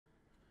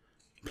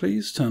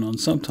Please turn on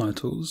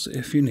subtitles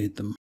if you need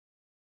them.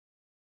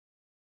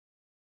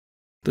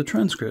 The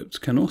transcript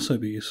can also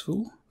be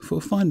useful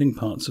for finding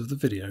parts of the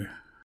video.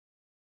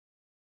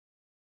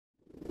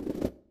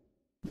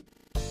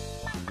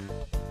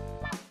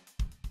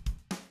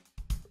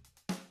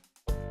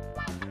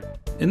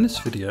 In this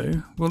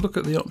video, we'll look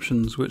at the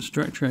options which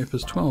Directory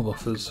Opus 12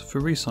 offers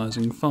for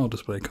resizing file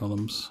display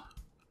columns.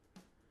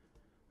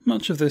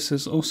 Much of this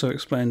is also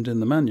explained in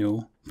the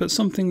manual, but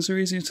some things are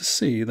easier to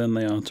see than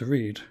they are to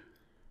read.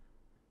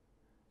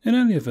 In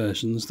earlier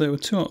versions there were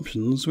two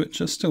options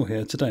which are still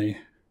here today.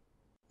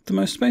 The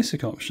most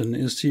basic option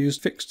is to use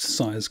fixed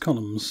size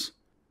columns.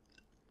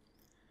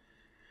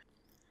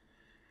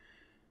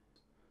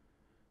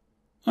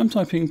 I'm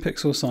typing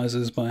pixel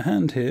sizes by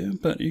hand here,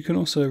 but you can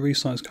also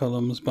resize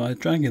columns by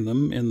dragging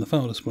them in the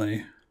file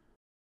display.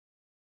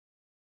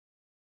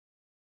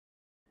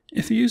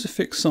 If you use a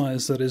fixed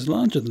size that is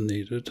larger than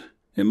needed,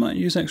 it might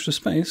use extra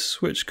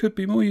space, which could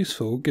be more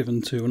useful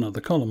given to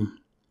another column.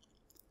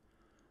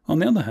 On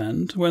the other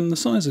hand, when the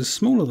size is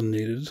smaller than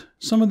needed,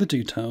 some of the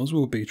details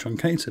will be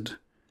truncated.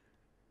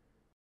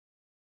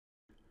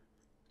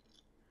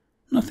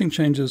 Nothing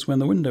changes when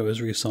the window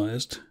is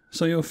resized,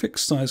 so your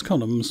fixed size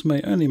columns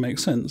may only make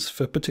sense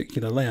for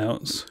particular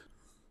layouts.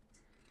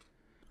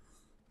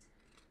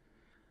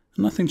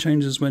 Nothing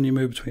changes when you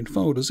move between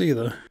folders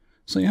either,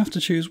 so you have to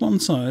choose one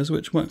size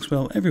which works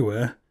well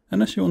everywhere,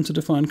 unless you want to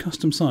define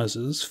custom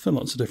sizes for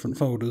lots of different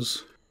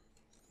folders.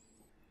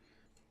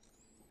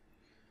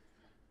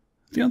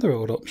 The other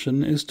old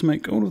option is to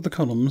make all of the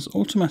columns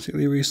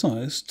automatically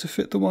resized to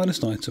fit the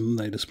widest item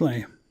they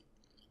display.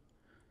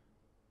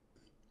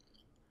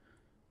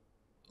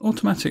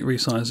 Automatic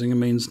resizing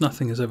means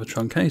nothing is ever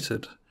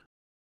truncated,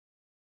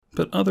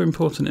 but other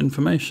important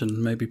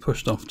information may be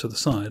pushed off to the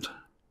side.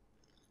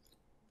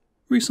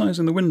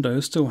 Resizing the window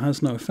still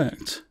has no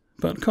effect,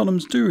 but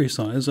columns do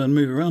resize and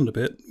move around a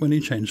bit when you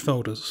change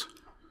folders.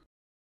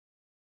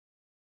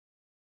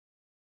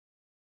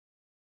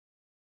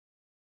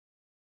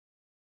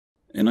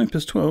 In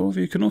Opus 12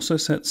 you can also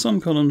set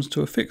some columns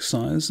to a fixed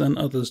size and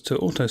others to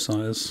auto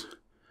size.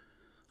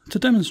 To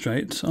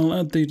demonstrate, I'll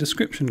add the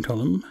description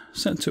column,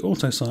 set to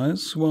auto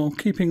size, while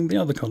keeping the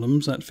other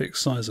columns at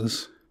fixed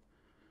sizes.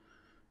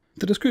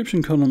 The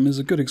description column is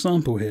a good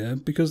example here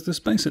because the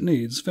space it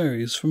needs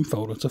varies from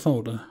folder to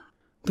folder.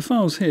 The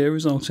files here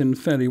result in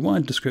fairly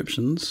wide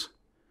descriptions,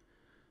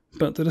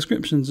 but the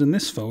descriptions in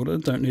this folder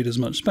don't need as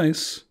much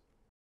space,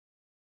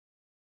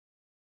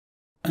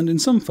 and in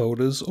some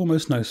folders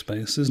almost no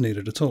space is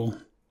needed at all.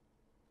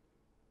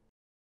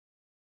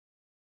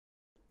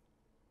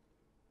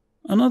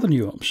 Another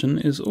new option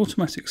is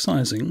automatic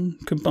sizing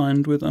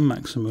combined with a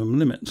maximum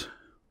limit.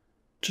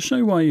 To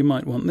show why you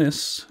might want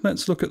this,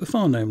 let's look at the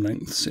file name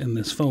lengths in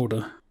this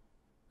folder.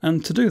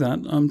 And to do that,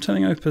 I'm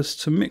telling Opus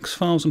to mix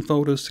files and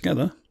folders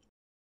together,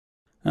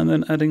 and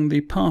then adding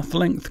the path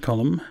length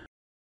column,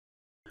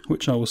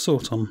 which I will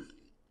sort on.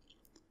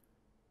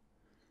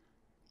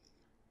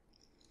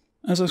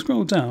 As I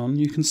scroll down,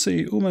 you can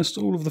see almost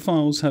all of the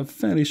files have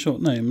fairly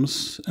short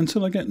names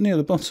until I get near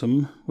the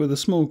bottom with a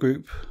small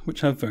group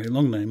which have very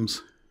long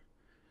names.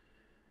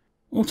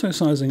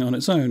 Auto-sizing on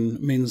its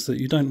own means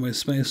that you don't waste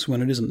space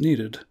when it isn't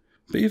needed,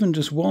 but even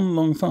just one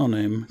long file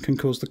name can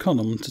cause the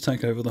column to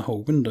take over the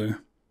whole window.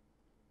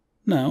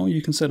 Now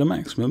you can set a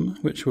maximum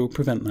which will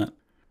prevent that.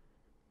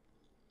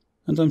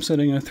 And I'm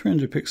setting a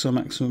 300 pixel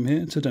maximum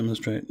here to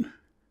demonstrate.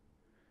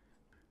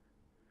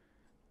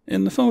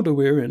 In the folder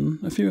we're in,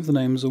 a few of the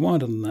names are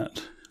wider than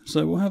that,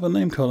 so we'll have a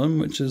name column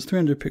which is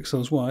 300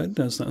 pixels wide,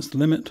 as that's the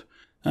limit,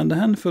 and a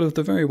handful of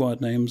the very wide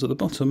names at the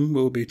bottom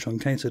will be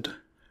truncated.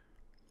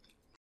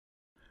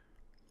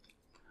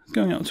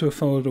 Going up to a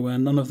folder where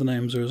none of the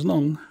names are as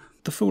long,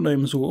 the full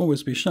names will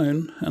always be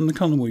shown and the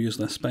column will use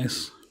less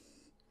space.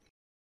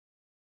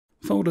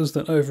 Folders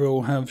that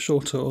overall have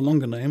shorter or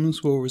longer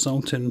names will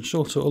result in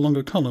shorter or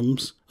longer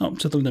columns up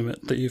to the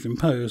limit that you've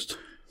imposed,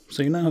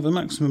 so you now have a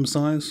maximum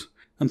size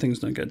and things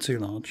don't get too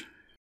large.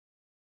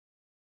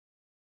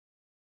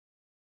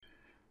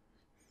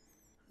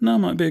 Now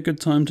might be a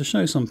good time to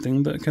show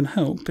something that can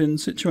help in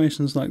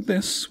situations like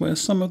this where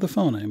some of the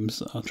file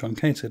names are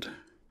truncated.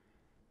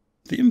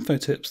 The info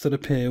tips that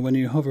appear when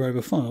you hover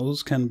over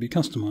files can be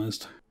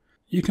customized.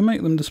 You can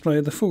make them display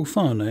the full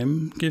file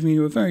name, giving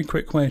you a very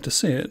quick way to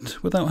see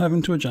it without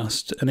having to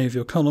adjust any of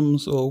your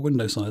columns or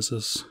window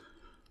sizes.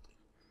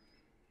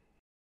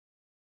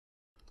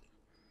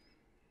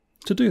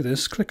 To do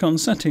this, click on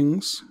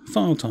Settings,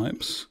 File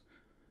Types,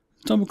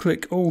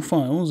 double-click All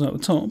Files at the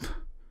top,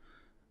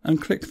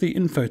 and click the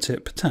Info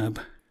Tip tab.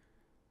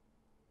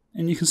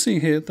 And you can see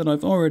here that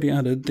I've already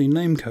added the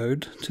name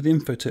code to the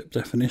info tip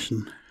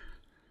definition.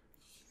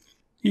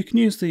 You can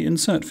use the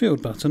Insert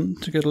Field button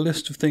to get a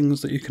list of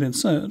things that you can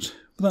insert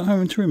without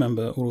having to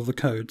remember all of the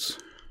codes.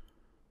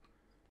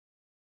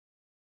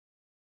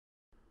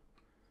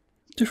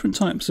 Different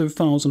types of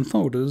files and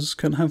folders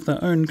can have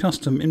their own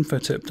custom info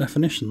tip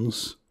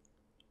definitions.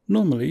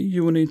 Normally,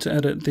 you will need to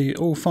edit the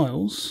All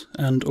Files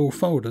and All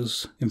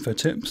Folders info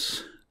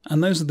tips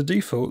and those are the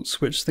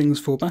defaults which things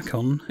fall back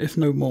on if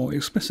no more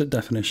explicit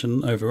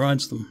definition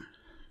overrides them.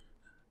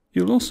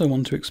 You'll also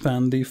want to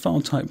expand the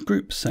File Type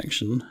Groups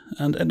section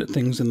and edit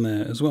things in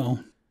there as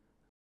well.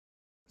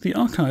 The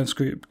Archives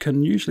group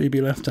can usually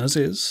be left as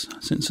is,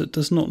 since it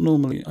does not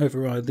normally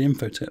override the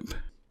info tip,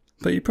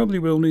 but you probably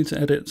will need to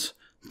edit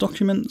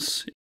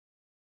Documents,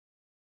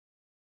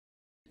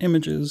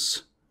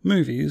 Images,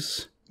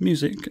 Movies,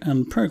 Music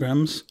and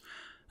Programs,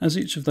 as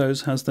each of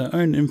those has their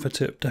own info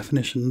tip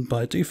definition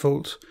by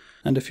default,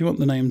 and if you want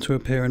the name to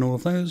appear in all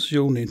of those,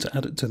 you'll need to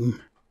add it to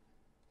them.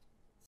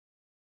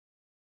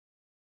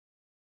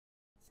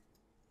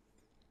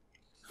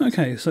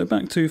 Okay, so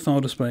back to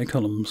file display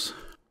columns.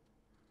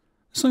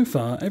 So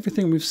far,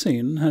 everything we've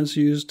seen has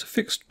used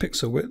fixed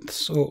pixel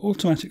widths or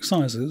automatic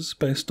sizes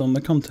based on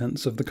the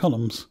contents of the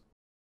columns.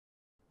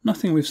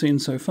 Nothing we've seen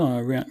so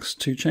far reacts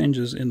to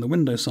changes in the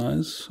window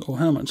size or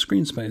how much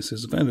screen space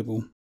is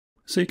available.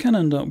 So you can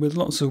end up with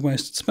lots of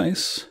wasted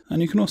space,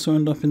 and you can also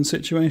end up in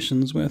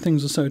situations where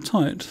things are so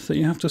tight that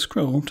you have to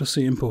scroll to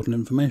see important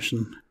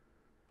information.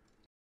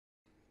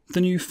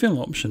 The new Fill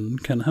option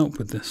can help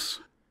with this.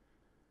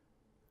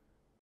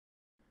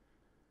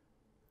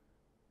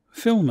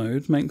 Fill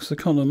mode makes the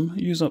column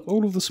use up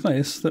all of the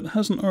space that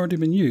hasn't already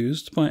been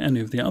used by any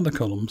of the other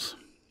columns.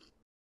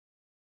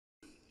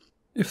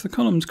 If the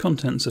column's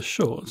contents are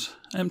short,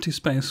 empty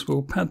space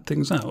will pad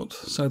things out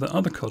so that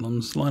other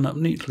columns line up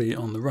neatly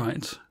on the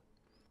right.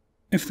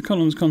 If the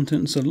column's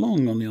contents are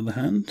long, on the other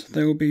hand,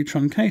 they will be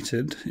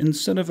truncated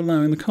instead of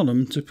allowing the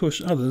column to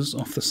push others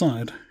off the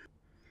side.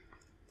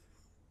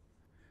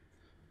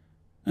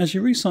 As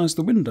you resize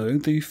the window,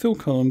 the fill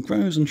column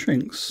grows and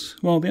shrinks,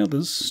 while the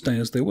others stay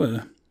as they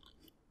were.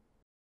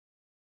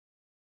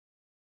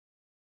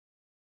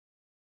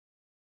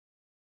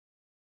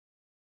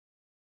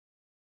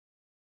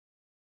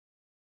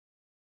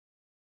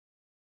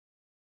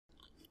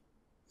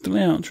 The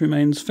layout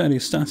remains fairly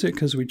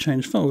static as we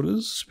change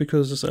folders,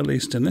 because, at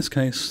least in this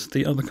case,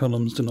 the other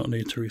columns do not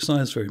need to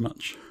resize very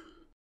much.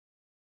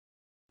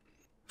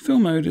 Fill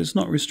mode is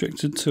not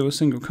restricted to a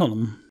single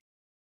column.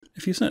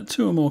 If you set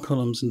 2 or more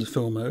columns into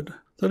fill mode,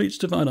 they'll each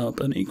divide up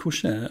an equal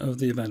share of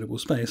the available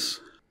space.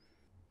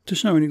 To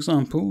show an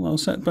example, I'll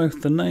set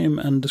both the name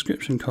and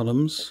description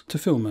columns to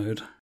fill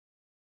mode.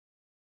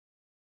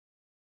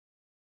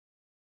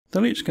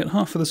 They'll each get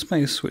half of the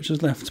space which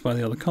is left by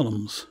the other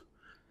columns.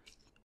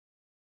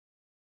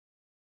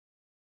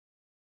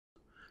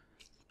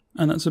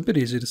 And that's a bit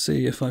easy to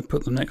see if I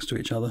put them next to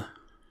each other.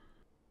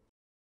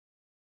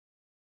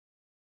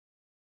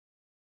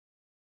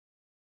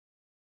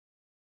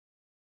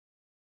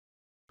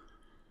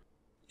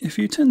 If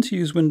you tend to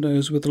use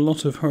windows with a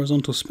lot of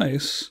horizontal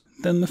space,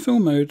 then the fill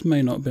mode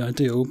may not be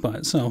ideal by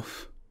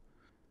itself.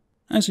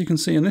 As you can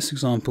see in this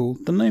example,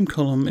 the name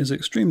column is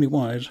extremely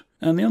wide,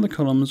 and the other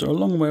columns are a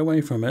long way away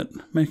from it,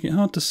 making it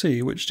hard to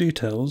see which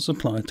details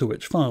apply to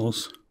which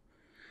files.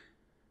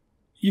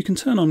 You can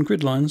turn on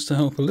grid lines to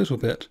help a little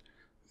bit,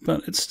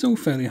 but it's still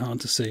fairly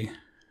hard to see.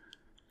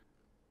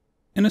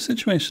 In a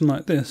situation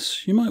like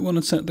this, you might want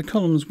to set the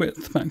column's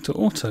width back to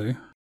auto,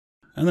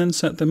 and then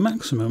set the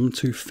maximum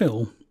to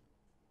fill.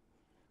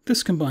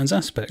 This combines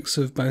aspects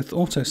of both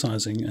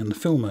auto-sizing and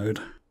fill mode.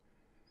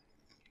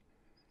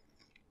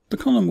 The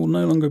column will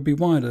no longer be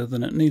wider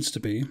than it needs to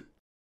be,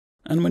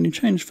 and when you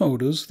change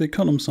folders, the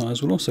column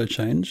size will also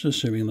change,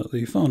 assuming that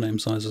the file name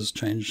sizes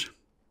change.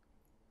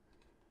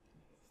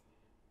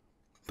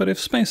 But if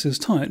space is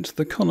tight,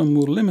 the column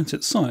will limit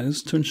its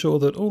size to ensure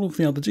that all of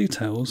the other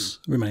details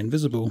remain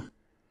visible.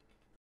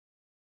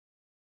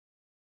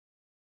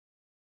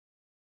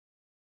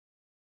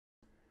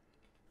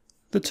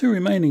 The 2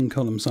 remaining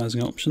column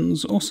sizing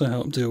options also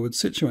help deal with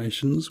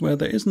situations where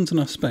there isn't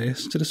enough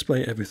space to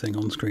display everything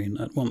on screen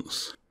at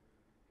once.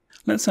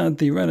 Let's add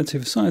the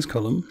relative size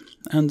column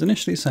and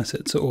initially set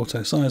it to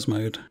auto size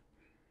mode.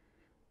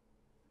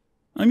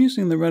 I'm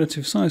using the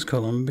relative size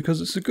column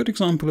because it's a good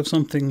example of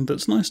something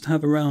that's nice to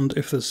have around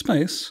if there's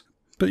space,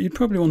 but you'd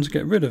probably want to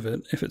get rid of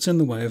it if it's in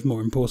the way of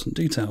more important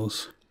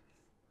details.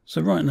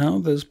 So right now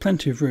there's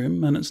plenty of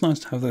room and it's nice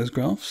to have those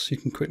graphs. You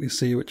can quickly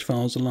see which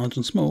files are large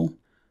and small.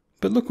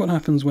 But look what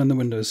happens when the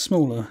window is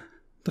smaller.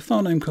 The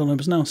file name column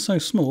is now so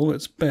small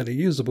it's barely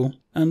usable,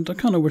 and I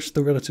kind of wish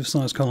the relative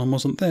size column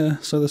wasn't there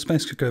so the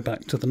space could go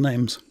back to the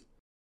names.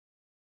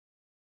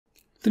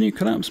 The new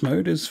collapse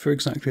mode is for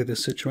exactly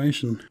this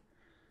situation.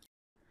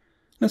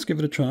 Let's give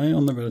it a try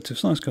on the relative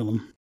size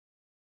column.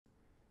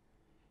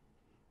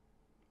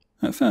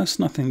 At first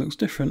nothing looks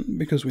different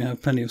because we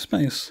have plenty of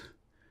space,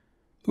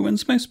 but when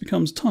space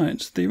becomes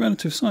tight, the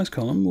relative size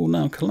column will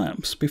now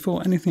collapse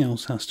before anything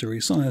else has to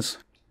resize.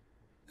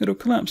 It'll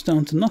collapse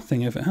down to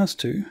nothing if it has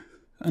to,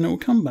 and it will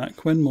come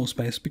back when more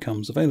space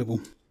becomes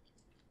available.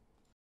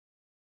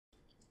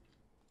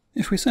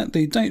 If we set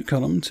the date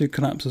column to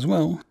collapse as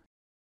well,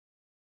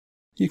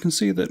 you can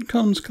see that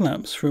columns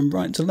collapse from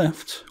right to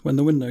left when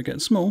the window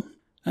gets small,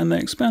 and they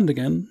expand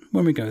again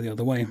when we go the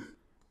other way.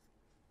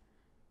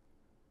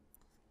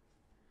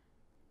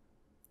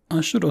 I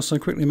should also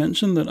quickly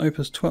mention that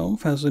Opus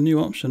 12 has a new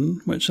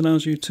option which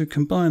allows you to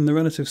combine the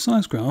relative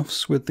size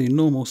graphs with the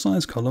normal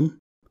size column,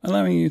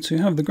 allowing you to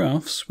have the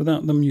graphs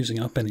without them using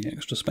up any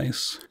extra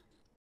space.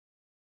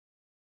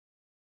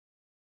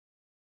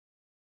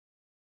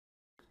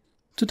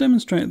 To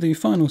demonstrate the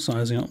final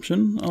sizing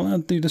option, I'll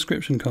add the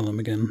description column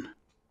again.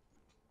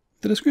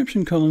 The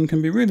description column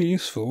can be really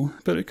useful,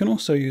 but it can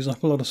also use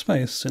up a lot of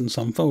space in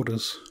some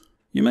folders.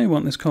 You may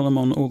want this column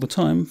on all the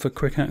time for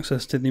quick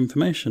access to the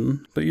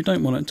information, but you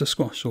don't want it to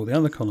squash all the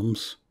other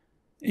columns.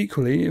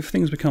 Equally, if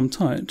things become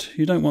tight,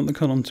 you don't want the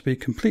column to be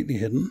completely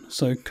hidden,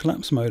 so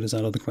collapse mode is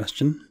out of the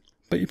question,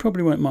 but you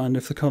probably won't mind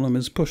if the column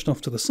is pushed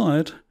off to the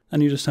side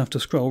and you just have to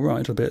scroll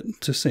right a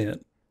bit to see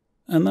it.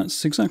 And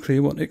that's exactly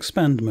what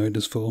expand mode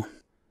is for.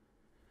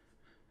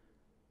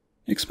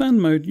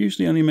 Expand mode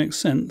usually only makes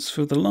sense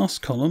for the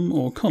last column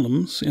or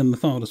columns in the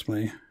file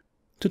display.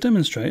 To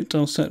demonstrate,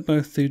 I'll set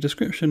both the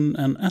description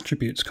and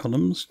attributes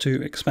columns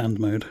to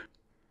expand mode.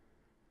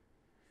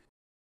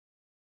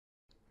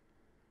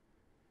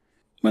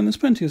 When there's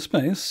plenty of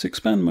space,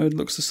 expand mode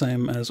looks the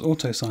same as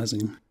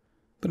auto-sizing.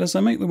 But as I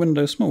make the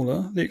window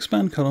smaller, the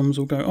expand columns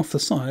will go off the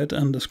side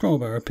and a scroll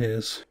bar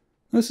appears.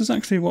 This is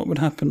actually what would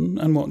happen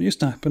and what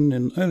used to happen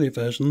in earlier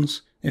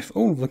versions if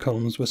all of the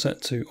columns were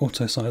set to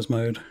auto-size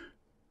mode.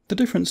 The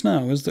difference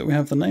now is that we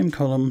have the name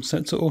column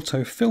set to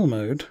auto-fill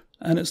mode,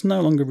 and it's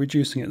no longer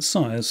reducing its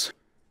size.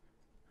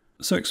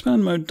 So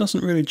expand mode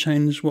doesn't really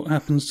change what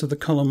happens to the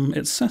column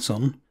it's set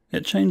on,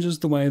 it changes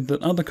the way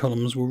that other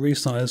columns will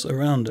resize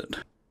around it.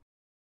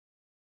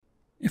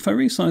 If I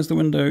resize the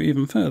window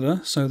even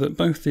further so that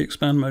both the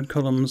expand mode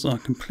columns are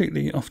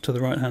completely off to the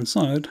right hand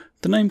side,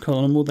 the name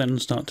column will then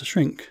start to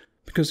shrink,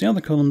 because the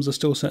other columns are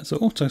still set to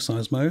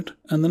auto-size mode,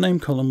 and the name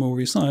column will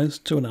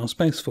resize to allow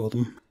space for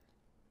them.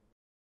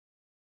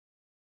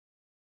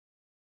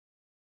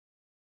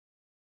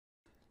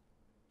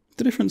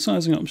 The different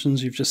sizing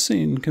options you've just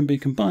seen can be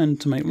combined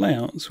to make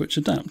layouts which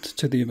adapt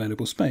to the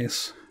available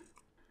space.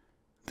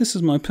 This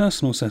is my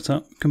personal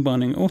setup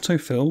combining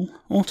autofill,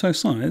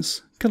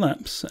 auto-size,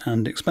 collapse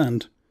and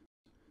expand.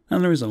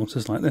 And the result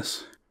is like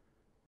this.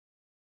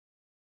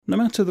 No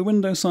matter the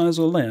window size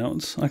or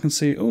layout, I can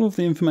see all of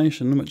the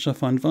information which I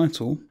find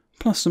vital,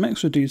 plus some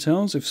extra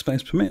details if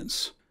space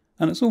permits,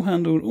 and it's all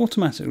handled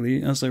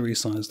automatically as I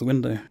resize the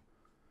window.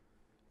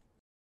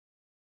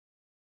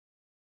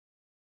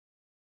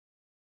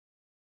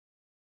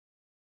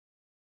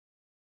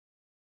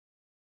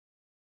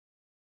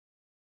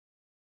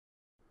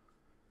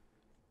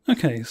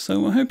 Okay,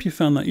 so I hope you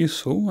found that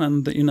useful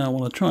and that you now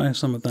want to try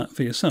some of that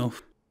for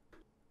yourself.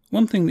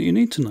 One thing that you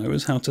need to know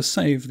is how to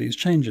save these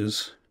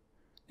changes.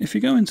 If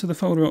you go into the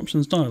folder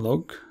options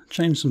dialog,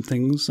 change some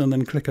things and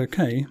then click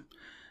OK,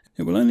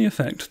 it will only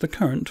affect the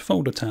current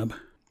folder tab.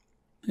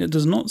 It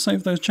does not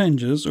save those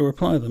changes or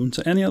apply them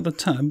to any other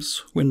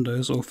tabs,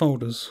 windows or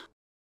folders.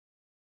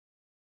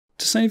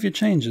 To save your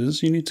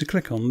changes, you need to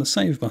click on the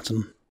Save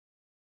button.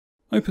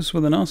 Opus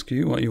will then ask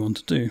you what you want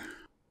to do.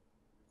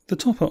 The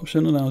top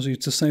option allows you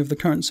to save the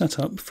current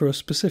setup for a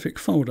specific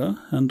folder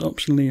and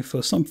optionally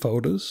for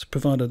subfolders,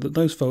 provided that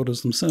those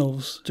folders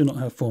themselves do not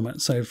have formats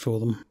saved for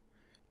them.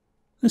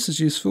 This is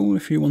useful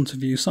if you want to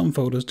view some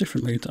folders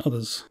differently to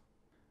others.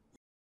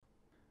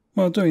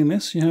 While doing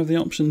this, you have the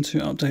option to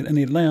update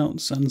any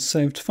layouts and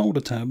saved folder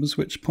tabs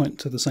which point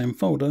to the same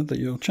folder that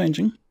you're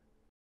changing.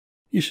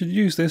 You should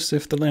use this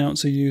if the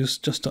layouts are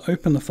used just to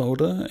open the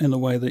folder in a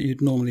way that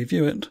you'd normally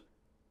view it,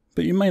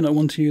 but you may not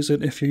want to use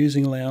it if you're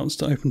using layouts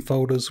to open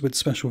folders with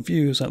special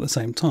views at the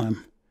same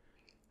time.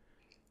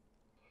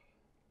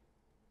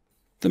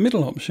 The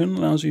middle option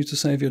allows you to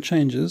save your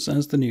changes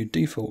as the new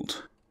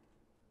default.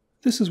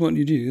 This is what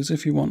you'd use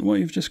if you want what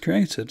you've just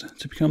created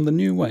to become the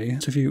new way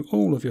to view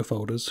all of your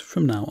folders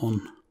from now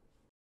on.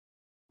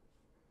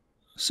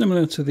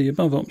 Similar to the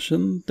above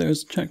option, there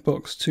is a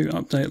checkbox to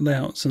update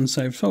layouts and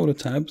saved folder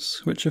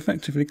tabs, which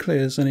effectively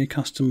clears any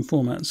custom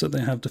formats that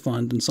they have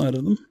defined inside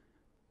of them.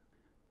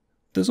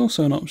 There's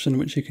also an option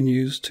which you can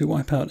use to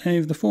wipe out any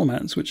of the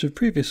formats which have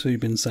previously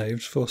been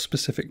saved for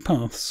specific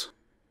paths.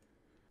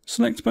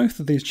 Select both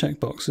of these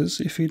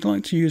checkboxes if you'd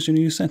like to use your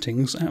new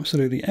settings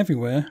absolutely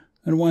everywhere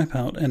and wipe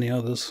out any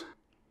others.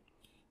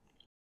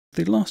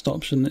 The last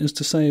option is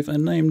to save a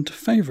named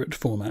favourite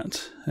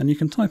format, and you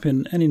can type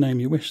in any name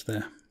you wish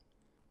there.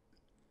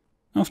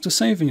 After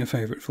saving a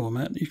favourite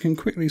format, you can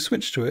quickly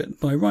switch to it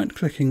by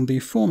right-clicking the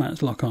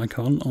Format lock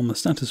icon on the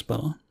status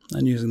bar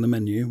and using the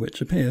menu which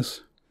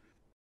appears.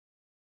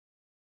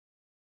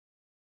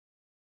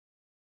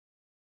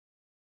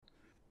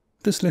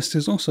 This list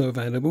is also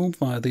available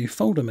via the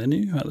Folder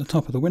menu at the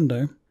top of the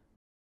window,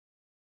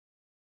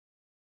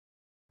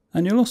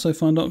 and you'll also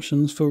find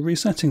options for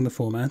resetting the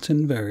format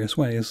in various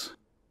ways.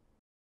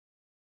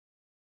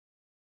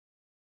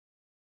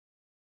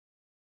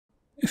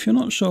 If you're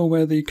not sure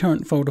where the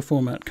current folder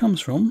format comes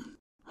from,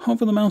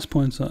 hover the mouse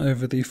pointer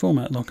over the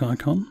Format lock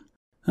icon,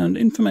 and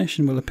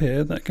information will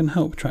appear that can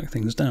help track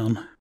things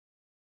down.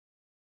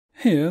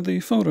 Here, the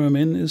folder I'm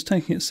in is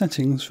taking its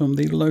settings from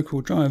the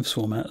local drives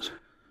format.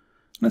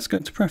 Let's go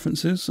to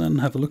Preferences and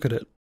have a look at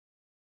it.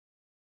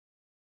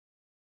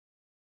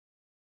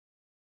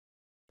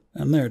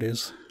 And there it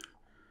is.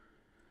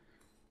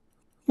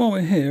 While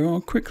we're here,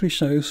 I'll quickly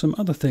show some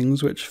other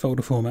things which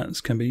folder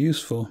formats can be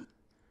used for.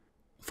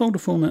 Folder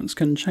formats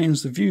can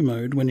change the view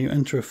mode when you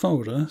enter a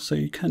folder, so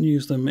you can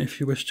use them if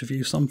you wish to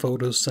view some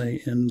folders,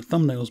 say in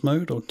thumbnails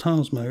mode or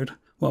tiles mode,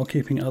 while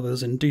keeping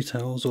others in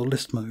details or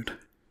list mode.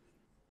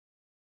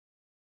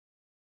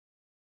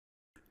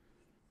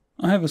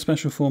 I have a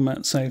special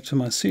format saved to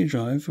my C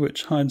drive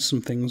which hides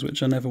some things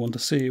which I never want to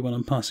see when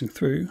I'm passing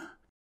through,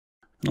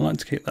 and I like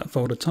to keep that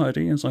folder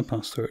tidy as I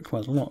pass through it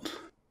quite a lot.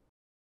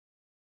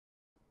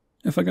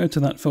 If I go to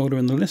that folder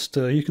in the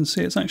lister, you can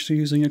see it's actually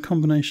using a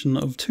combination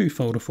of two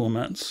folder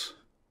formats.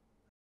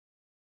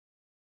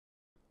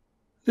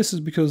 This is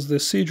because the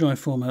C drive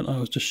format I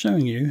was just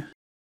showing you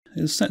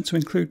is set to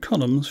include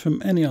columns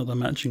from any other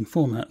matching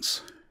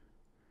formats.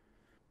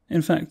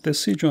 In fact, the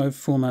C drive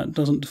format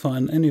doesn't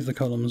define any of the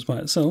columns by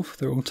itself,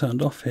 they're all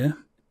turned off here.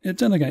 It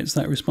delegates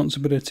that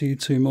responsibility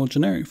to more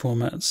generic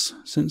formats,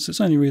 since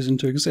its only reason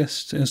to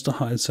exist is to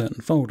hide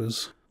certain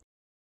folders.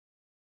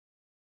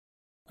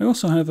 I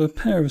also have a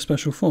pair of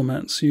special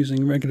formats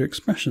using regular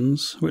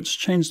expressions which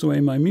change the way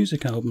my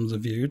music albums are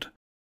viewed,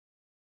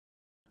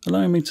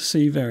 allowing me to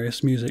see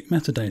various music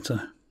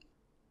metadata.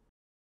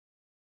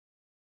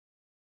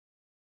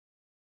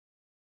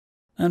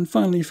 And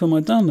finally, for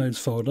my downloads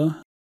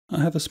folder, I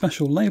have a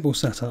special label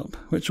set up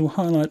which will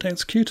highlight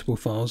executable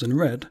files in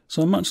red,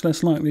 so I'm much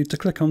less likely to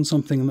click on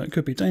something that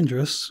could be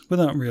dangerous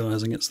without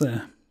realising it's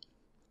there.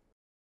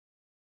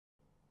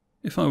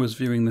 If I was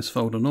viewing this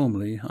folder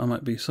normally, I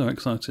might be so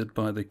excited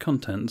by the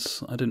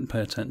contents I didn't pay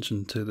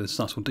attention to the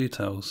subtle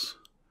details.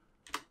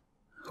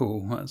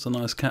 Oh, that's a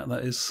nice cat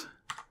that is.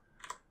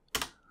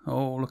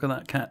 Oh, look at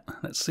that cat.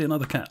 Let's see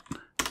another cat.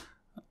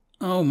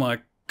 Oh my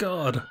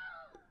god!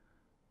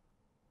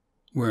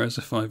 Whereas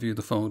if I view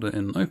the folder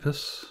in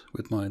Opus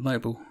with my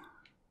label,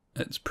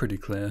 it's pretty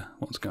clear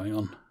what's going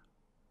on.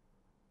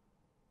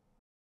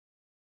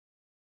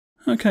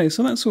 Okay,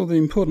 so that's all the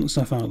important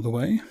stuff out of the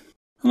way.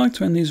 I like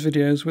to end these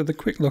videos with a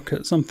quick look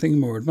at something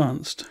more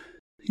advanced.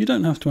 You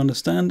don't have to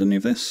understand any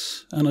of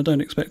this, and I don't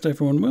expect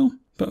everyone will,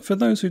 but for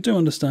those who do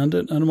understand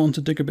it and want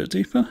to dig a bit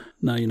deeper,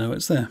 now you know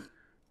it's there.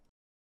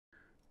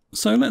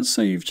 So let's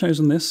say you've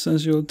chosen this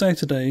as your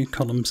day-to-day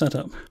column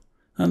setup.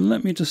 And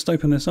let me just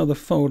open this other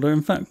folder.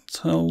 In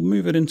fact, I'll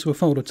move it into a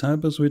folder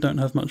tab as we don't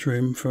have much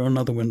room for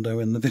another window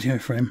in the video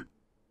frame.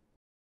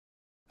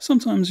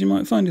 Sometimes you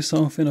might find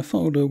yourself in a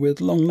folder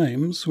with long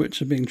names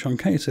which are being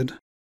truncated.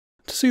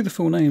 To see the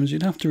full names,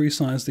 you'd have to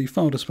resize the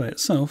file display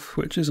itself,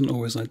 which isn't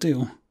always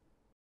ideal.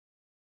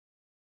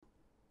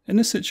 In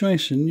this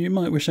situation, you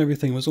might wish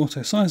everything was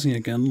auto-sizing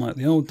again like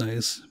the old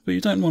days, but you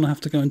don't want to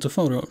have to go into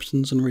folder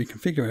options and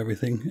reconfigure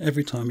everything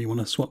every time you want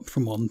to swap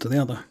from one to the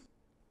other.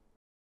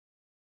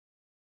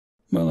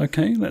 Well,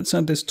 okay, let's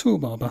add this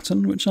toolbar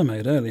button which I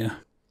made earlier.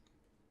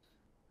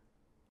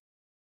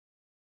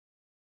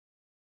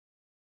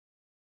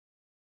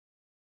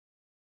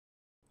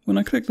 When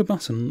I click the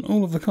button,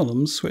 all of the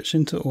columns switch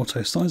into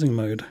auto-sizing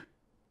mode.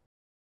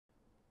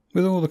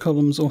 With all the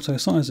columns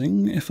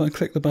auto-sizing, if I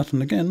click the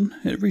button again,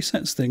 it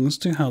resets things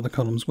to how the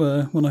columns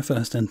were when I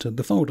first entered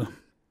the folder.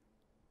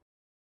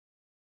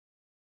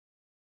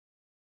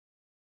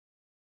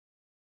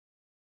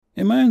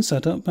 In my own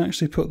setup, I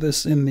actually put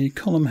this in the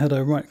column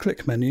header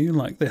right-click menu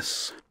like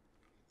this.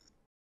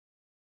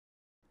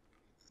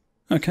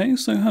 Okay,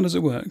 so how does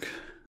it work?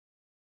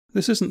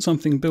 This isn't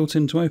something built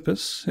into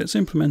Opus, it's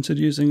implemented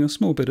using a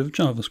small bit of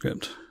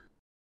JavaScript.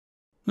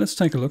 Let's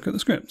take a look at the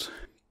script.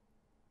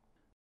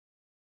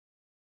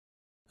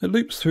 It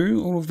loops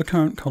through all of the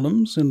current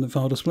columns in the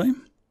file display,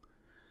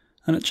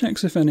 and it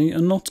checks if any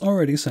are not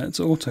already set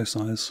to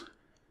auto-size.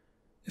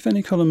 If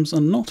any columns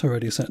are not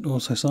already set to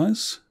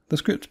auto-size, the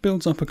script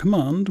builds up a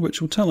command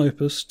which will tell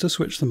Opus to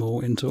switch them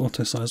all into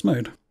auto-size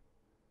mode.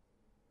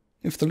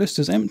 If the list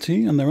is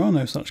empty and there are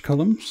no such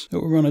columns, it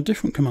will run a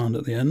different command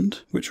at the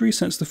end, which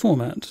resets the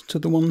format to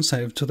the one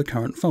saved to the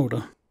current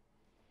folder.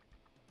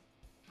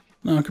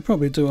 Now I could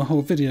probably do a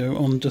whole video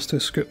on just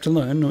this script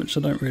alone, which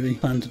I don't really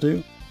plan to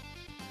do.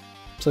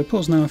 So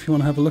pause now if you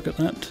want to have a look at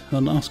that,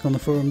 and ask on the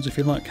forums if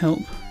you'd like help,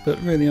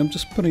 but really I'm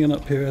just putting it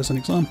up here as an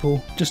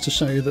example, just to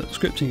show you that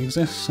scripting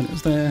exists and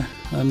it's there,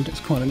 and it's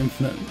quite an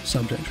infinite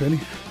subject really.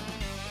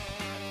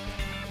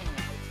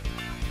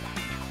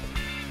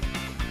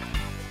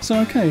 So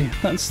okay,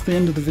 that's the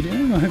end of the video.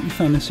 I hope you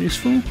found this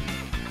useful.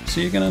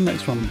 See you again in the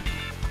next one.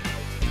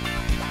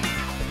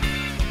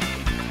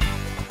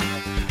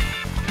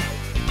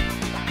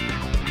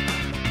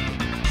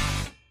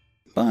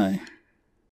 Bye.